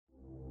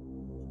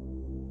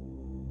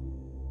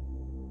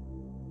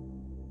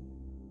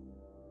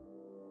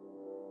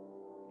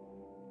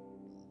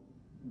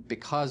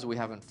because we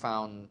haven't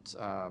found,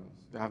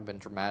 there haven't been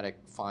dramatic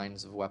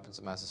finds of weapons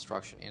of mass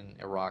destruction in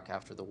Iraq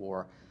after the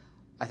war,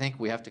 I think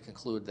we have to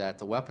conclude that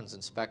the weapons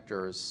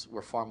inspectors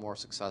were far more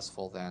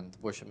successful than the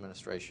Bush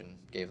administration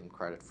gave them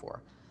credit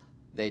for.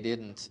 They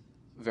didn't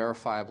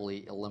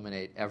verifiably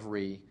eliminate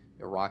every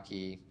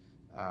Iraqi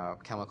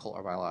chemical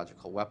or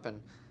biological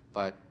weapon,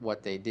 but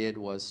what they did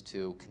was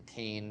to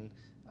contain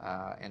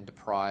and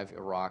deprive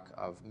Iraq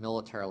of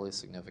militarily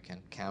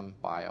significant chem,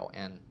 bio,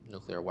 and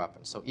nuclear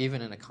weapons. So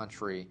even in a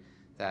country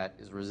that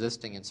is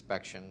resisting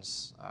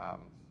inspections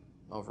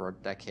over a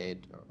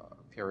decade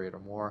period or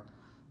more,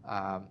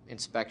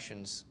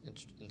 inspections,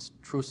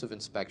 intrusive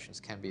inspections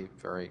can be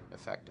very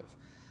effective.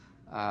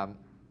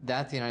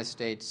 That the United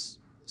States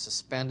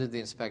suspended the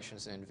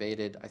inspections and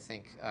invaded, I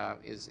think,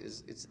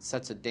 it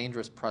sets a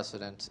dangerous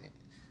precedent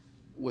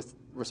with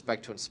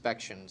respect to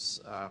inspections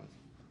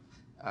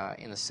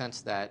in the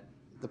sense that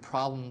the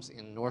problems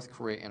in North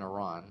Korea and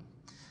Iran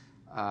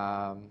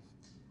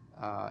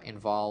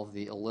involve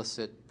the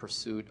illicit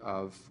pursuit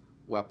of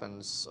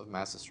weapons of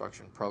mass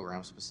destruction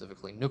programs,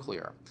 specifically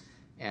nuclear.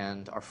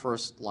 And our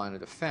first line of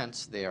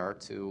defense there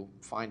to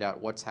find out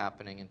what's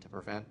happening and to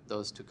prevent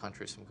those two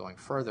countries from going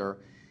further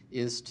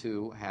is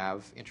to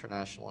have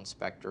international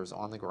inspectors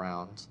on the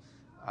ground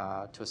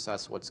to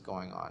assess what's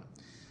going on.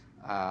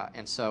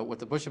 And so what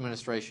the Bush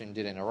administration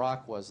did in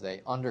Iraq was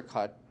they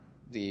undercut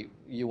the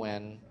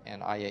UN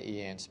and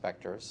IAEA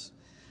inspectors,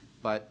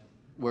 but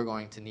we're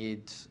going to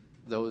need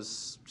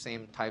those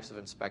same types of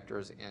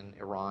inspectors in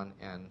Iran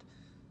and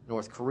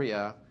North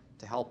Korea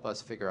to help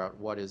us figure out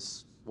what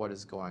is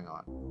going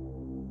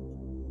on.